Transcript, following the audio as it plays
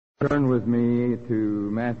Turn with me to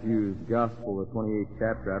Matthew's Gospel, the 28th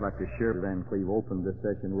chapter. I'd like to share what Van Cleve opened this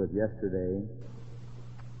session with yesterday.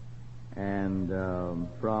 And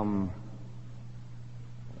from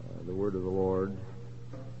the Word of the Lord,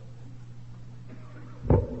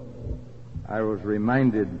 I was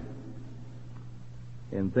reminded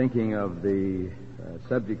in thinking of the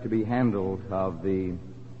subject to be handled of the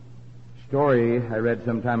story I read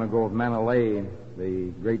some time ago of Manolé,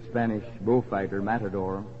 the great Spanish bullfighter,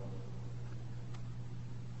 matador.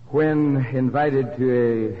 When invited to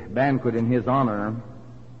a banquet in his honor,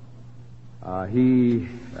 he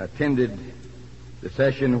attended the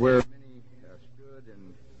session where many stood,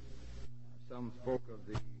 and some spoke of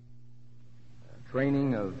the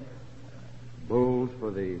training of bulls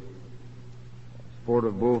for the sport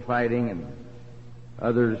of bullfighting, and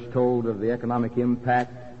others told of the economic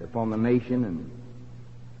impact upon the nation, and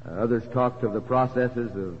others talked of the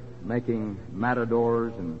processes of making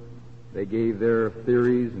matadors, and they gave their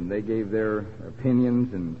theories and they gave their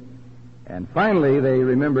opinions, and finally they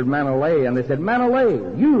remembered Manolé, and they said,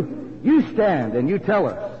 "Manolé, you stand and you tell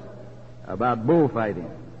us about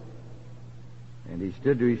bullfighting." And he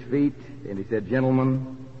stood to his feet and he said,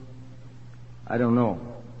 "Gentlemen, I don't know.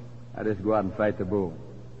 I just go out and fight the bull."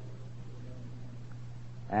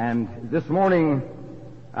 And this morning,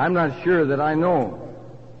 I'm not sure that I know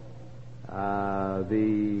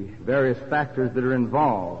the various factors that are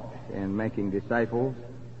involved in making disciples,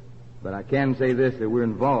 but I can say this, that we're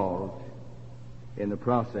involved in the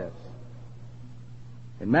process.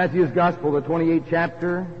 In Matthew's Gospel, the 28th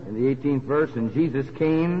chapter, in the 18th verse, "And Jesus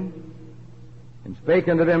came and spake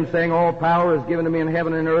unto them, saying, All power is given to me in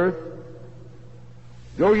heaven and earth.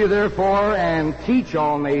 Go ye therefore and teach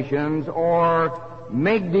all nations," or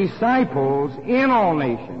make disciples in all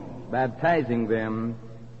nations, baptizing them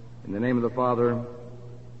in the name of the Father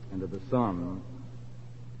and of the Son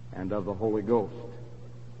and of the Holy Ghost.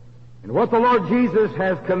 And what the Lord Jesus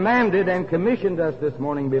has commanded and commissioned us this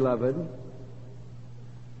morning, beloved,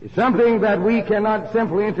 is something that we cannot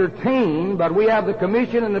simply entertain, but we have the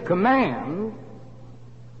commission and the command,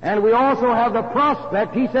 and we also have the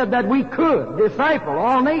prospect, he said, that we could disciple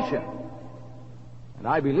all nations. And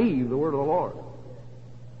I believe the word of the Lord.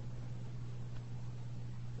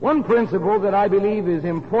 One principle that I believe is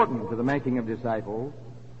important to the making of disciples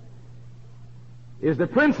is the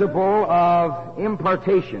principle of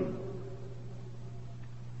impartation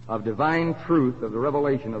of divine truth, of the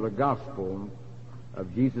revelation of the gospel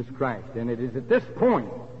of Jesus Christ. And it is at this point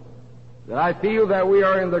that I feel that we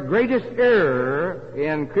are in the greatest error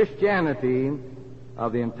in Christianity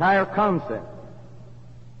of the entire concept.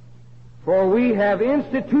 For we have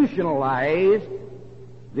institutionalized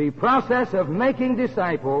the process of making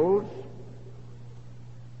disciples,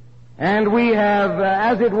 and we have,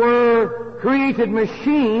 as it were, created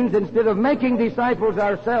machines. Instead of making disciples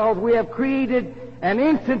ourselves, we have created and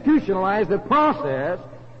institutionalized the process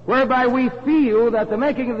whereby we feel that the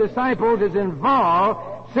making of disciples is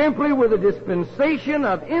involved simply with the dispensation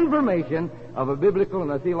of information of a biblical and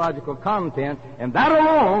a theological content, and that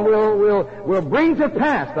alone will bring to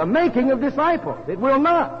pass the making of disciples. It will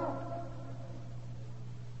not.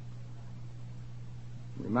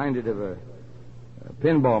 I'm reminded of a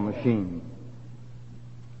pinball machine.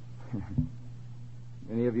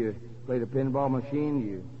 Many of you played a pinball machine.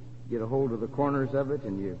 You get a hold of the corners of it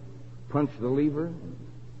and you punch the lever, and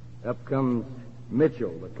up comes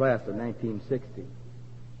Mitchell, the class of 1960.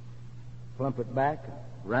 Plump it back,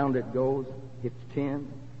 round it goes, hits 10,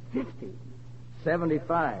 50,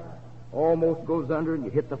 75, almost goes under, and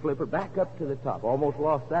you hit the flipper back up to the top. Almost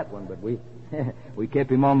lost that one, but we kept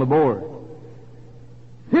him on the board.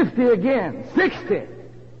 50 again, 60.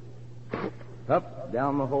 Up,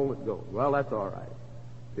 down the hole it goes. Well, that's all right.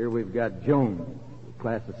 Here we've got Jones,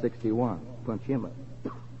 class of 61. Punch him up,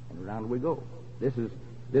 and around we go. This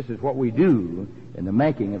is what we do in the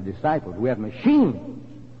making of disciples. We have machines.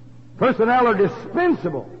 Personnel are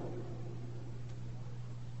dispensable.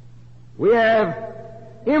 We have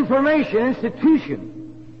information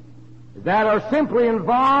institutions that are simply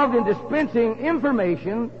involved in dispensing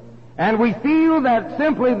information, and we feel that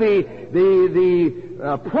simply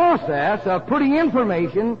the process of putting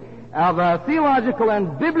information of theological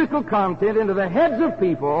and biblical content into the heads of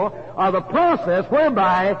people are the process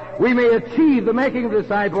whereby we may achieve the making of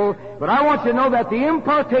disciples. But I want you to know that the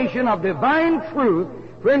impartation of divine truth,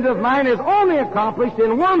 friends of mine, is only accomplished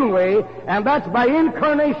in one way, and that's by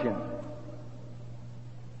incarnation.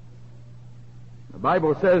 The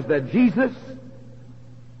Bible says that Jesus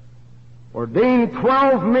ordained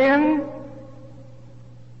 12 men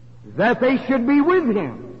that they should be with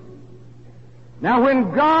him. Now,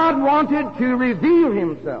 when God wanted to reveal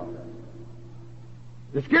Himself,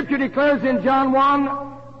 the Scripture declares in John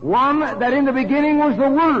 1 that in the beginning was the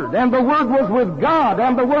Word, and the Word was with God,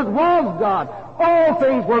 and the Word was God. All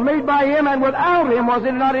things were made by Him, and without Him was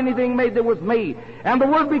not anything made that was made. And the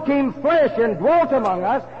Word became flesh and dwelt among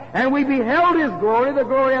us, and we beheld His glory, the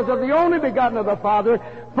glory as of the only begotten of the Father,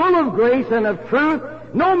 full of grace and of truth.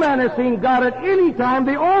 No man has seen God at any time,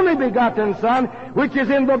 the only begotten Son, which is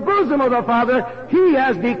in the bosom of the Father. He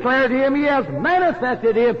has declared Him, He has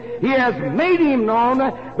manifested Him, He has made Him known.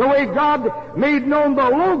 The way God made known the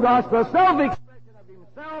Logos, the self-expression of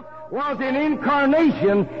Himself, was in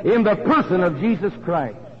incarnation in the person of Jesus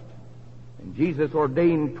Christ. And Jesus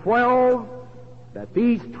ordained 12, that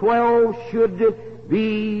these 12 should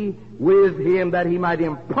be with Him, that He might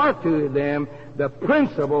impart to them the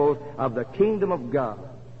principles of the kingdom of God.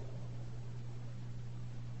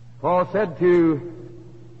 Paul said to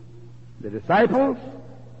the disciples,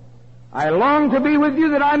 I long to be with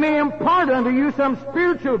you that I may impart unto you some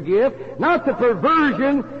spiritual gift, not the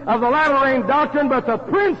perversion of the latter rain doctrine, but the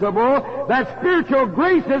principle that spiritual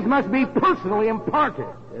graces must be personally imparted.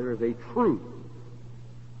 There is a truth.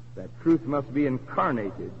 That truth must be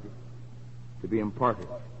incarnated to be imparted.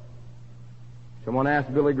 Someone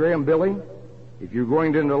asked Billy Graham, Billy, if you're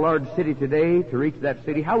going into a large city today to reach that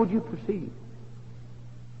city, how would you proceed?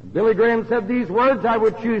 And Billy Graham said these words, I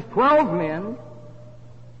would choose 12 men,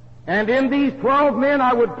 and in these 12 men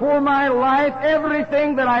I would pour my life,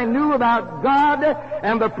 everything that I knew about God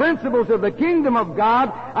and the principles of the kingdom of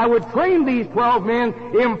God. I would train these 12 men,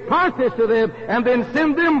 impart this to them, and then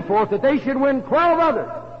send them forth that they should win 12 others.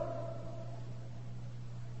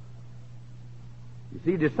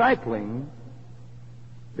 You see, discipling,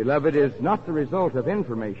 beloved, is not the result of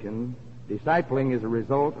information. Discipling is a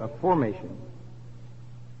result of formation.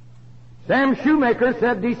 Sam Shoemaker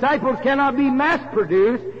said disciples cannot be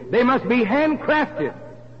mass-produced, they must be handcrafted.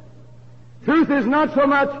 Truth is not so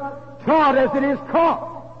much taught as it is caught.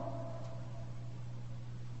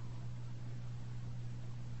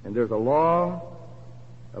 And there's a law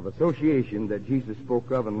of association that Jesus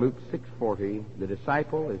spoke of in Luke 6:40. The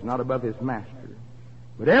disciple is not above his master.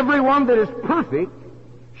 But everyone that is perfect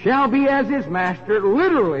shall be as his master.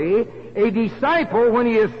 Literally, a disciple, when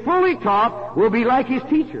he is fully taught, will be like his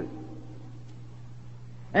teacher.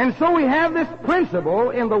 And so we have this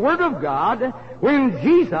principle in the Word of God. When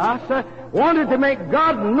Jesus wanted to make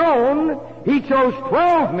God known, He chose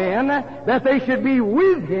 12 men that they should be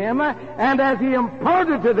with Him, and as He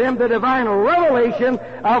imparted to them the divine revelation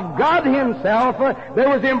of God Himself, there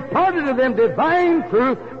was imparted to them divine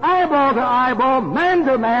truth, eyeball to eyeball, man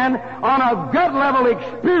to man, on a gut-level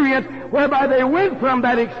experience, whereby they went from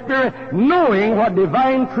that experience knowing what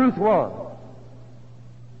divine truth was.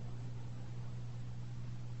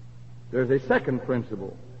 There's a second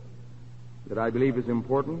principle that I believe is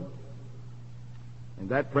important, and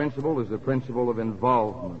that principle is the principle of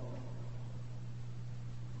involvement.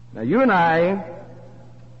 Now, you and I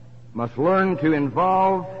must learn to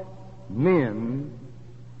involve men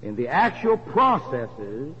in the actual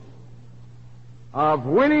processes of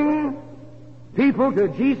winning people to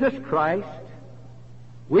Jesus Christ.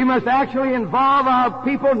 We must actually involve our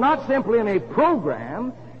people not simply in a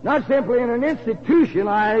program, not simply in an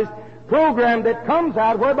institutionalized program that comes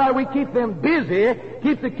out whereby we keep them busy,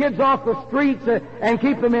 keep the kids off the streets, and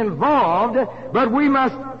keep them involved, but we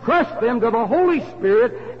must trust them to the Holy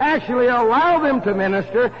Spirit, actually allow them to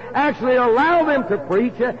minister, actually allow them to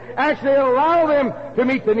preach, actually allow them to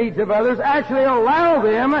meet the needs of others, actually allow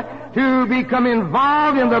them to become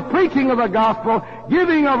involved in the preaching of the gospel,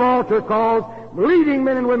 giving of altar calls, leading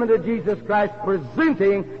men and women to Jesus Christ,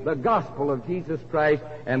 presenting the gospel of Jesus Christ.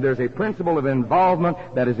 And there's a principle of involvement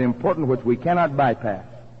that is important, which we cannot bypass.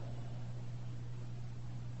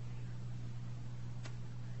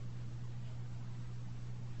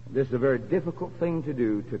 This is a very difficult thing to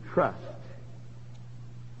do, to trust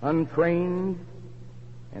untrained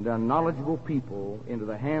and unknowledgeable people into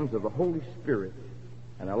the hands of the Holy Spirit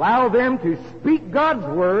and allow them to speak God's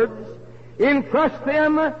words, entrust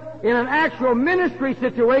them in an actual ministry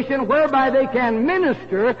situation whereby they can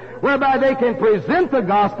minister, whereby they can present the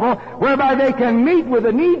gospel, whereby they can meet with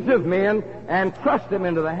the needs of men, and trust them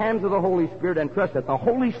into the hands of the Holy Spirit, and trust that the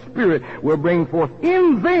Holy Spirit will bring forth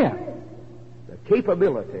in them the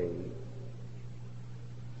capability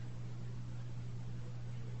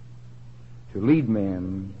to lead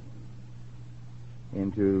men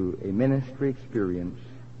into a ministry experience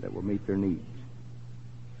that will meet their needs.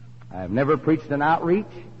 I have never preached an outreach.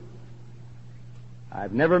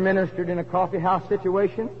 I've never ministered in a coffee house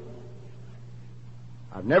situation.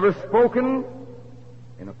 I've never spoken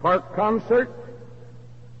in a park concert.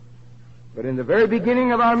 But in the very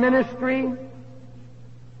beginning of our ministry,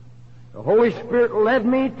 the Holy Spirit led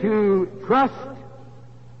me to trust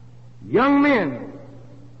young men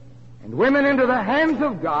and women into the hands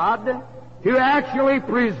of God to actually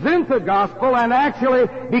present the gospel and actually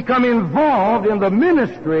become involved in the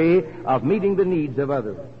ministry of meeting the needs of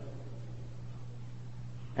others.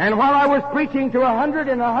 And while I was preaching to 100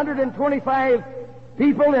 and 125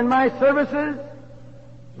 people in my services,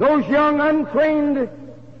 those young untrained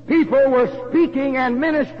people were speaking and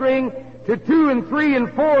ministering to 2 and 3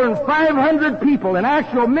 and 4 and 500 people in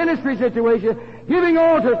actual ministry situations, giving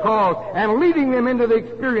altar calls and leading them into the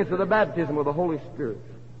experience of the baptism of the Holy Spirit.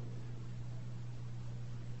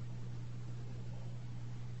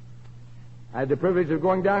 I had the privilege of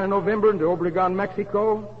going down in November into Obregon,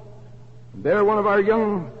 Mexico. And there one of our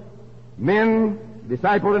young men,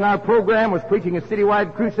 discipled in our program, was preaching a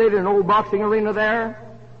citywide crusade in an old boxing arena there.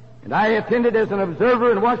 And I attended as an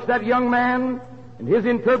observer and watched that young man and his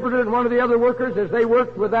interpreter and one of the other workers as they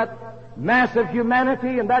worked with that mass of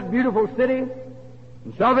humanity in that beautiful city.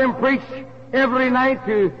 And saw them preach every night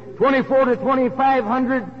to 24 to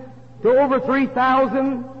 2,500 to over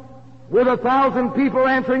 3,000. With 1,000 people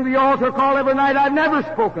answering the altar call every night. I've never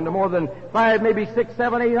spoken to more than 5, maybe 6,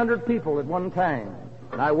 7, 800 people at one time.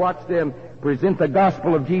 And I watched them present the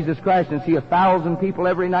gospel of Jesus Christ and see 1,000 people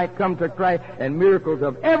every night come to Christ, and miracles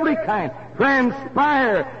of every kind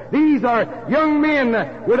transpire. These are young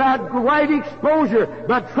men without wide exposure,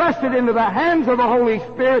 but trusted into the hands of the Holy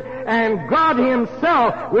Spirit, and God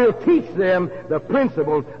Himself will teach them the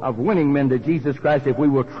principles of winning men to Jesus Christ if we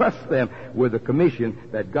will trust them with the commission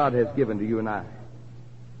that God has given to you and I.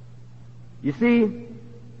 You see,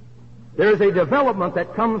 there is a development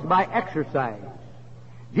that comes by exercise.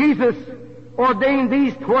 Jesus ordained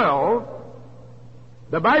these 12.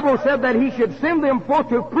 The Bible said that He should send them forth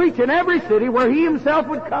to preach in every city where He Himself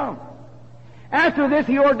would come. After this,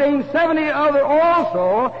 He ordained 70 other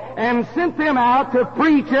also and sent them out to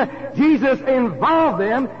preach. Jesus involved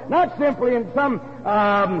them, not simply in some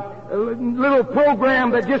little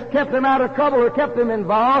program that just kept them out of trouble or kept them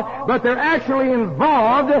involved, but they're actually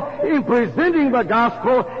involved in presenting the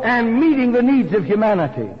gospel and meeting the needs of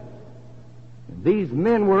humanity. These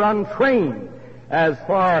men were untrained as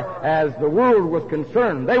far as the world was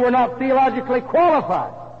concerned. They were not theologically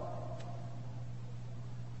qualified.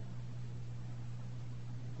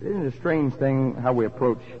 Isn't it a strange thing how we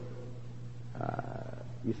approach?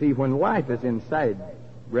 You see, when life is inside,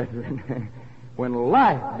 brethren, when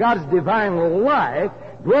life, God's divine life,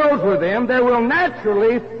 dwells with them, there will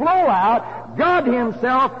naturally flow out. God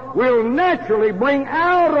Himself will naturally bring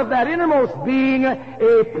out of that innermost being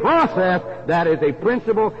a process that is a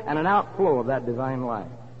principle and an outflow of that divine life.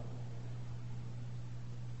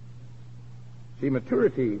 See,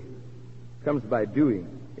 maturity comes by doing.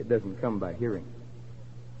 It doesn't come by hearing.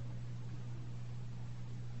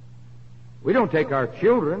 We don't take our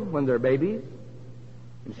children when they're babies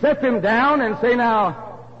and set them down and say,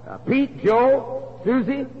 now, Pete, Joe,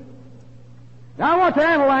 Susie, now I want to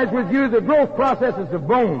analyze with you the growth processes of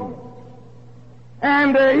bone.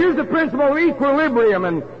 And here's the principle of equilibrium,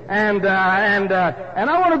 and I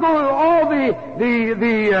want to go over all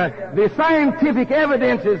the scientific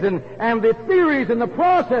evidences and the theories and the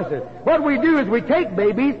processes. What we do is we take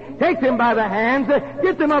babies, take them by the hands,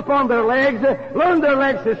 get them up on their legs, learn their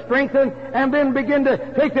legs to strengthen, and then begin to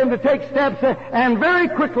take them to take steps, and very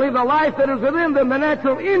quickly the life that is within them, the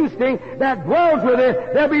natural instinct that dwells with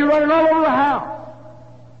it, they'll be running all over the house.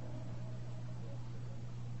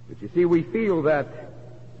 But you see, we feel that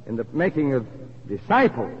in the making of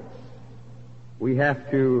disciples, we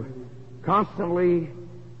have to constantly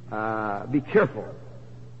be careful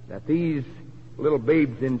that these little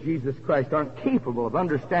babes in Jesus Christ aren't capable of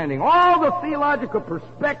understanding all the theological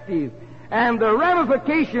perspectives and the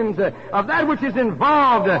ramifications of that which is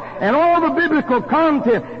involved and all the biblical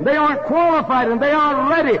content. They aren't qualified and they aren't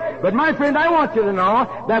ready. But my friend, I want you to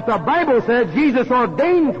know that the Bible says Jesus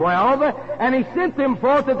ordained 12 and He sent them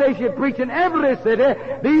forth that they should preach in every city.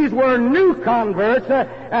 These were new converts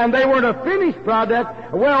and they weren't a finished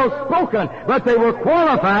product, well spoken, but they were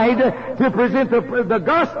qualified to present the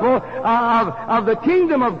gospel of the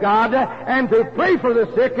kingdom of God and to pray for the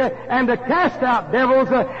sick and to cast out devils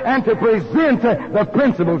and to present the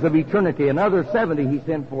principles of eternity. Another 70 He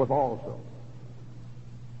sent forth also.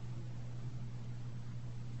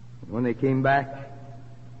 When they came back,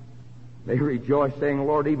 they rejoiced, saying,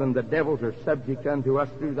 Lord, even the devils are subject unto us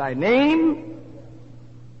through Thy name.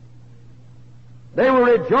 They were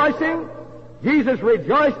rejoicing. Jesus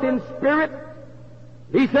rejoiced in spirit.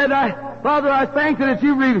 He said, Father, I thank Thee that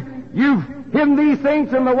you've hidden these things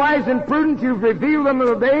from the wise and prudent. You've revealed them to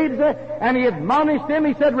the babes. And he admonished them.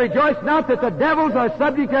 He said, rejoice not that the devils are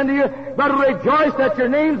subject unto you, but rejoice that your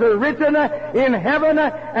names are written in heaven.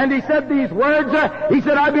 And he said these words. He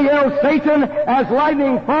said, I beheld Satan as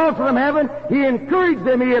lightning fall from heaven. He encouraged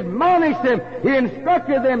them. He admonished them. He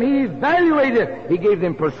instructed them. He evaluated. He gave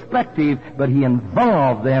them perspective, but he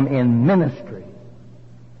involved them in ministry.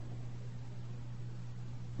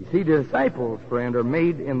 You see, disciples, friend, are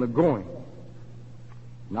made in the going,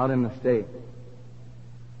 not in the staying.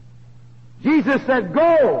 Jesus said,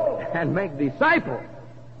 go and make disciples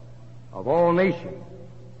of all nations.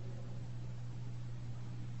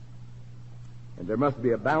 And there must be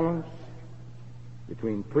a balance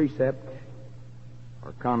between precept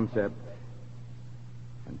or concept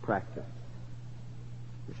and practice.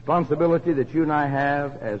 Responsibility that you and I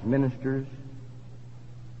have as ministers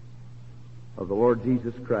of the Lord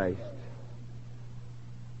Jesus Christ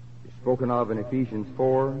is spoken of in Ephesians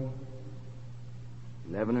 4,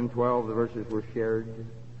 11 and 12, the verses were shared,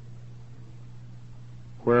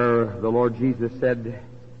 where the Lord Jesus said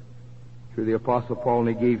through the Apostle Paul, and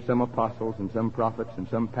he gave some apostles and some prophets and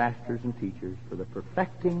some pastors and teachers for the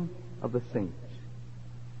perfecting of the saints,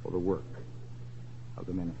 for the work of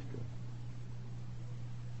the ministry.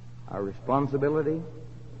 Our responsibility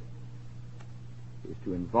is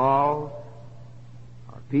to involve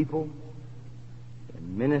our people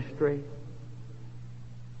in ministry.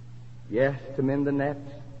 Yes, to mend the nets.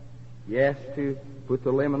 Yes, to put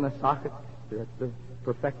the limb in the socket. That's the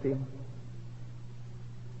perfecting.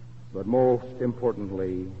 But most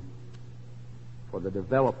importantly, for the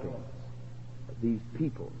developing of these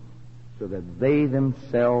people so that they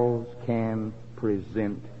themselves can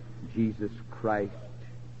present Jesus Christ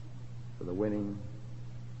for the winning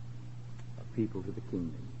of people to the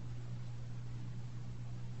kingdom.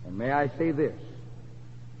 And may I say this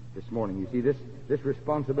morning. You see, this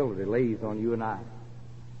responsibility lays on you and I.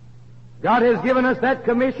 God has given us that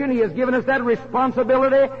commission. He has given us that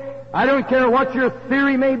responsibility. I don't care what your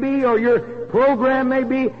theory may be or your program may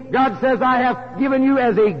be. God says, I have given you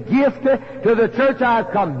as a gift to the church. I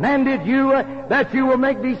have commanded you that you will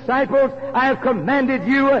make disciples. I have commanded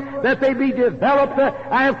you that they be developed.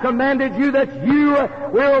 I have commanded you that you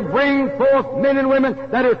will bring forth men and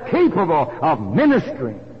women that are capable of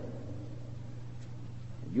ministering.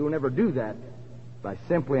 You will never do that by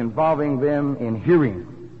simply involving them in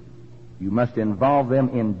hearing. You must involve them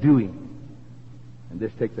in doing. And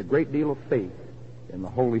this takes a great deal of faith in the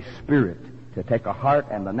Holy Spirit to take a heart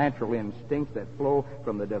and the natural instincts that flow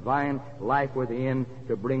from the divine life within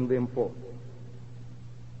to bring them forth.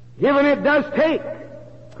 Even it does take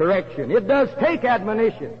correction. It does take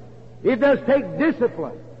admonition. It does take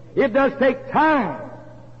discipline. It does take time.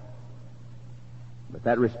 But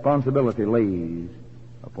that responsibility lays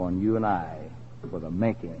upon you and I for the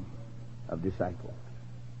making of disciples.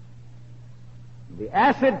 The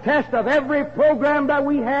acid test of every program that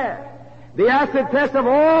we have, the acid test of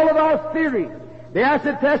all of our theories, the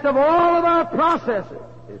acid test of all of our processes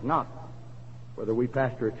is not whether we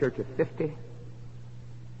pastor a church of 50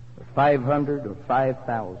 or 500 or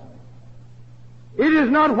 5,000. It is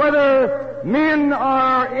not whether men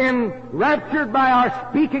are enraptured by our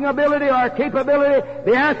speaking ability or our capability.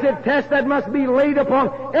 The acid test that must be laid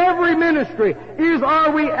upon every ministry is,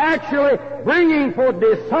 are we actually bringing forth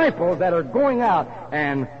disciples that are going out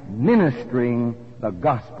and ministering the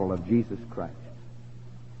gospel of Jesus Christ?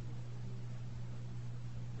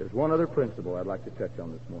 There's one other principle I'd like to touch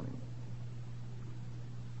on this morning.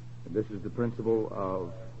 And this is the principle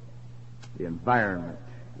of the environment,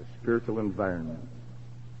 the spiritual environment,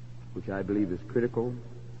 which I believe is critical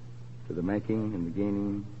to the making and the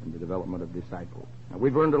gaining and the development of disciples. Now,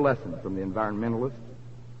 we've learned a lesson from the environmentalists.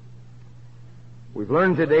 We've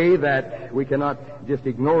learned today that we cannot just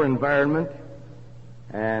ignore environment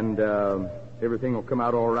and everything will come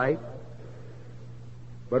out all right.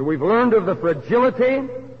 But we've learned of the fragility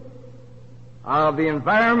of the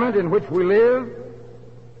environment in which we live,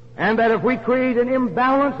 and that if we create an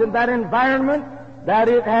imbalance in that environment, that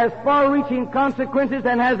it has far-reaching consequences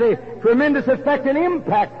and has a tremendous effect and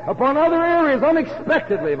impact upon other areas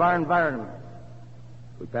unexpectedly of our environment.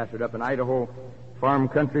 We pastored up in Idaho farm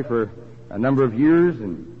country for a number of years,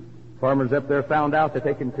 and farmers up there found out that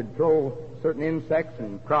they can control certain insects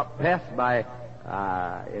and crop pests by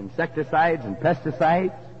insecticides and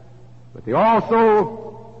pesticides. But they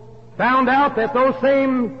also found out that those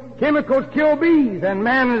same chemicals kill bees, and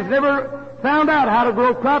man has never found out how to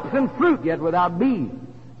grow crops and fruit yet without bees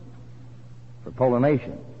for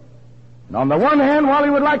pollination. And on the one hand, while he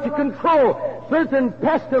would like to control certain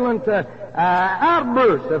pestilent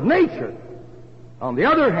outbursts of nature, on the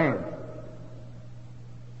other hand,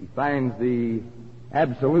 He finds the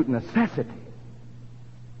absolute necessity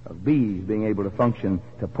of bees being able to function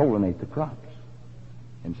to pollinate the crops.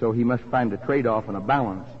 And so he must find a trade-off and a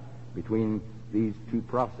balance between these two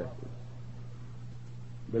processes.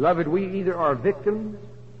 Beloved, we either are victims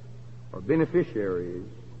or beneficiaries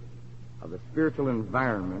of the spiritual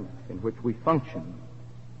environment in which we function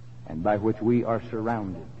and by which we are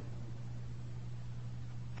surrounded.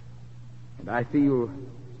 And I feel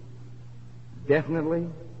definitely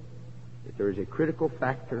that there is a critical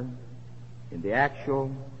factor in the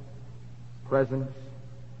actual presence,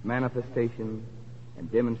 manifestation,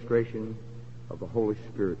 and demonstration of the Holy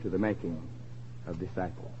Spirit to the making of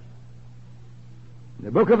disciples. In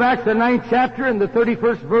the book of Acts, the 9th chapter and the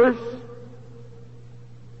 31st verse,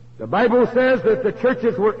 the Bible says that the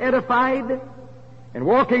churches were edified and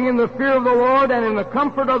walking in the fear of the Lord and in the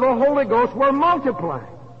comfort of the Holy Ghost were multiplied.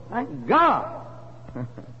 Thank God.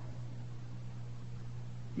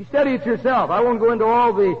 You study it yourself. I won't go into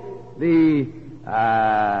all the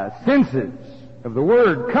senses of the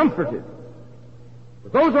word comforted.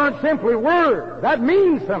 But those aren't simply words. That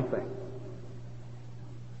means something.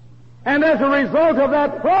 And as a result of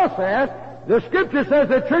that process, the Scripture says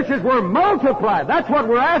the churches were multiplied. That's what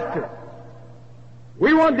we're after.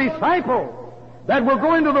 We want disciples that will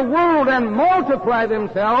go into the world and multiply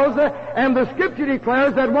themselves, and the Scripture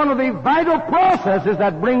declares that one of the vital processes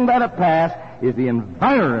that bring that to pass is the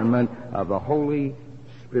environment of the Holy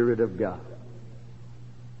Spirit of God.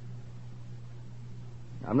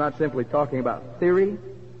 I'm not simply talking about theory.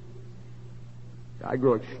 I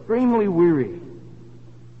grow extremely weary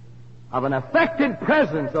of an affected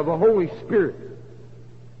presence of the Holy Spirit,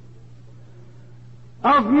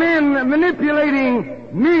 of men manipulating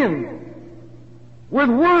men with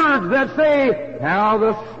words that say, now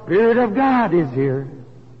the Spirit of God is here.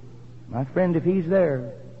 My friend, if He's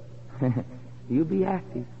there, He'll be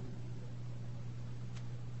active.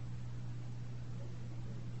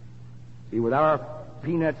 See, with our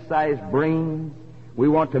peanut-sized brains, we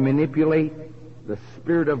want to manipulate the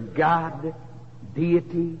Spirit of God,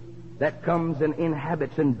 deity, that comes and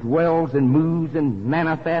inhabits and dwells and moves and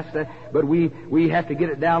manifests, but we have to get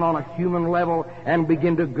it down on a human level and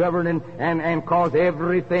begin to govern and cause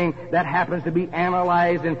everything that happens to be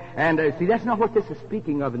analyzed. And see, that's not what this is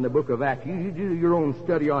speaking of in the book of Acts. You do your own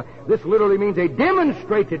study on it. This literally means a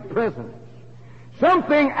demonstrated presence.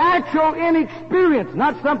 Something actual in experience,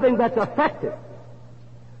 not something that's affected.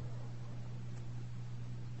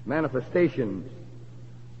 Manifestations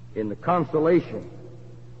in the consolation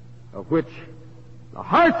of which the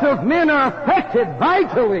hearts of men are affected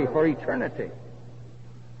vitally for eternity.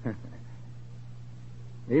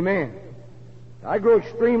 Amen. I grow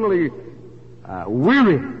extremely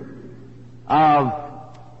weary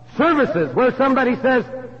of services where somebody says,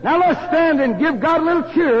 now let's stand and give God a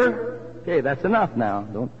little cheer. Okay, that's enough now.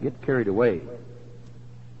 Don't get carried away.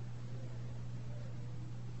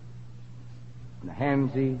 The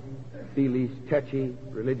handsy, feelies, touchy,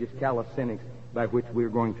 religious calisthenics by which we're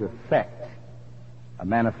going to effect a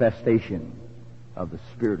manifestation of the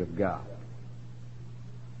Spirit of God.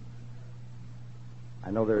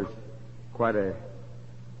 I know there's quite a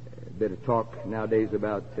bit of talk nowadays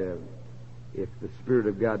about if the Spirit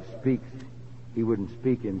of God speaks, He wouldn't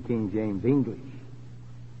speak in King James English.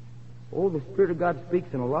 Oh, the Spirit of God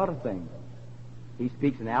speaks in a lot of things. He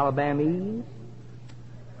speaks in Alabamese.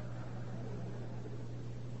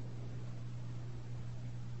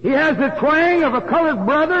 He has the twang of a colored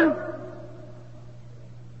brother.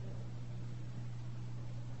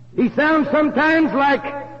 He sounds sometimes like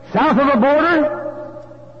south of the border.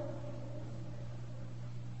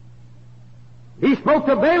 He spoke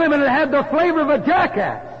to Balaam and it had the flavor of a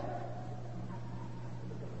jackass.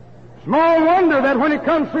 Small wonder that when it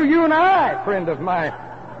comes through you and I, friend of mine,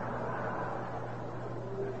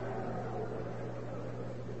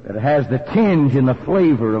 that it has the tinge and the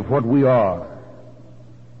flavor of what we are.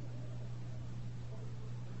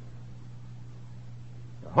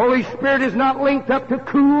 Holy Spirit is not linked up to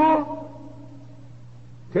cool,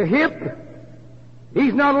 to hip.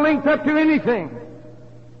 He's not linked up to anything.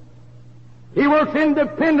 He works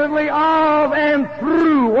independently of and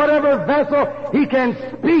through whatever vessel He can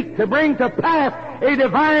speak to bring to pass a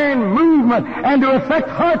divine movement and to affect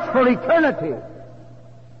hearts for eternity.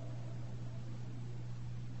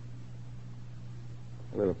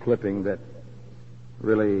 A little clipping that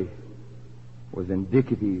really was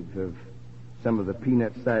indicative of some of the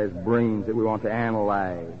peanut-sized brains that we want to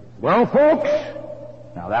analyze. Well, folks,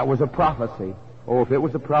 now that was a prophecy. Oh, if it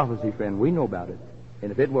was a prophecy, friend, we know about it.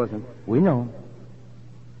 And if it wasn't, we know.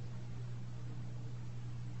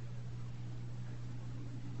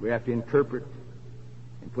 We have to interpret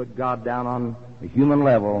and put God down on a human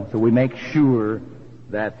level so we make sure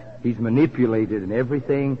that He's manipulated and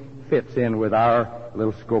everything fits in with our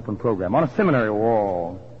little scope and program. On a seminary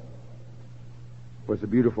wall was a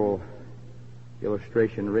beautiful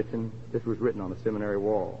illustration written. This was written on a seminary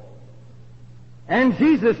wall. And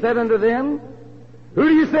Jesus said unto them, Who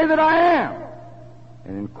do you say that I am?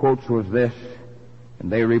 And in quotes was this,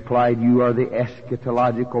 and they replied, You are the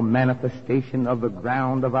eschatological manifestation of the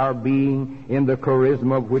ground of our being, in the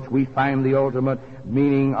charisma of which we find the ultimate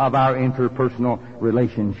meaning of our interpersonal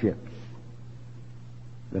relationships.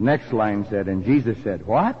 The next line said, and Jesus said,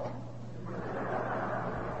 What?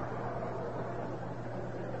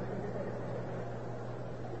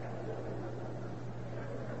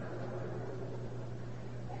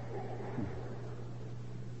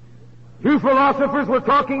 Two philosophers were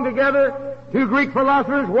talking together, two Greek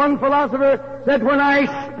philosophers. One philosopher said, When I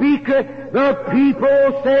speak, the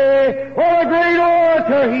people say, What a great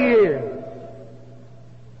orator he is.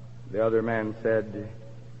 The other man said,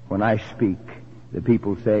 When I speak, the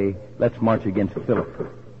people say, Let's march against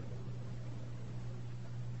Philip.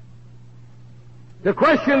 The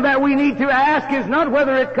question that we need to ask is not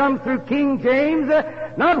whether it comes through King James,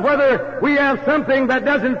 not whether we have something that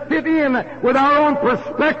doesn't fit in with our own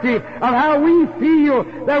perspective of how we feel,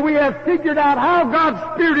 that we have figured out how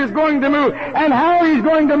God's Spirit is going to move and how He's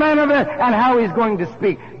going to manifest and how He's going to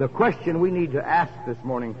speak. The question we need to ask this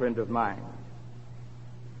morning, friend of mine,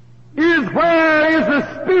 is where is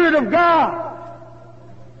the Spirit of God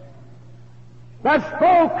that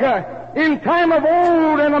spoke in time of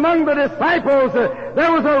old and among the disciples?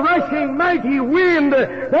 There was a rushing mighty wind.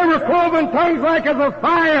 There were cloven tongues like as of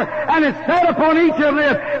fire, and it sat upon each of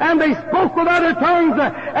them, and they spoke with other tongues,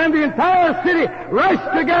 and the entire city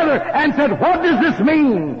rushed together and said, What does this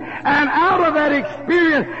mean? And out of that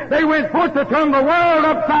experience, they went forth to turn the world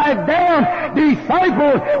upside down.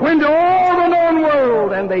 Disciples went to all the known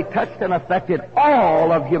world, and they touched and affected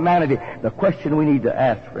all of humanity. The question we need to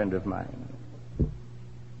ask, friend of mine,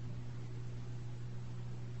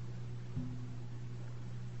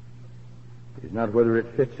 is not whether it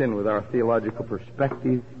fits in with our theological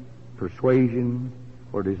perspective, persuasion,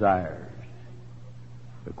 or desires.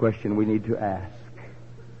 The question we need to ask,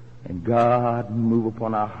 and God move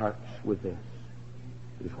upon our hearts with this,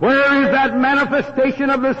 is where is that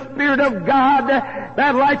manifestation of the Spirit of God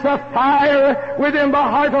that lights a fire within the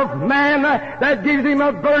heart of man, that gives him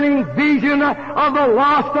a burning vision of the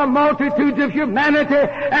lost multitudes of humanity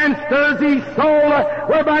and stirs his soul,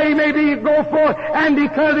 whereby he may go forth and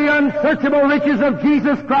declare the unsearchable riches of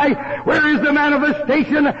Jesus Christ? Where is the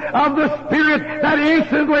manifestation of the Spirit that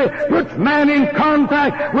instantly puts man in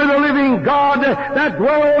contact with the living God that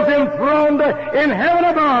dwells enthroned in heaven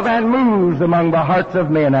above and moves among the hearts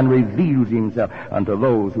of men and reveals Himself unto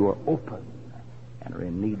those who are open and are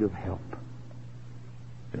in need of help?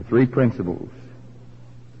 There are three principles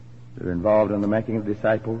that are involved in the making of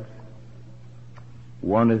disciples.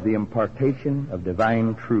 One is the impartation of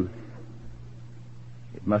divine truth.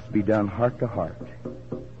 It must be done heart to heart,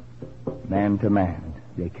 man to man.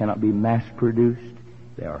 They cannot be mass-produced.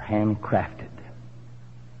 They are handcrafted.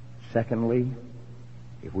 Secondly,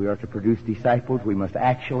 if we are to produce disciples, we must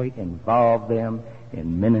actually involve them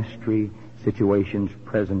in ministry situations,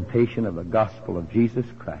 presentation of the gospel of Jesus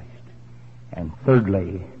Christ. And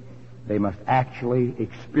thirdly, they must actually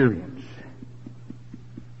experience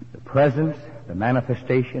the presence, the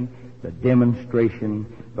manifestation, the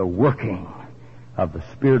demonstration, the working of the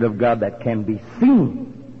Spirit of God that can be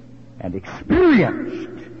seen and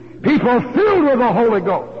experienced. People filled with the Holy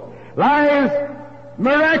Ghost, lives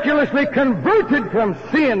miraculously converted from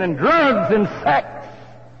sin and drugs and sex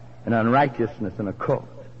and unrighteousness and occult.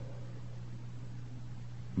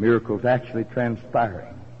 Miracles actually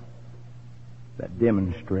transpiring that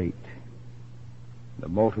demonstrate the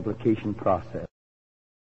multiplication process.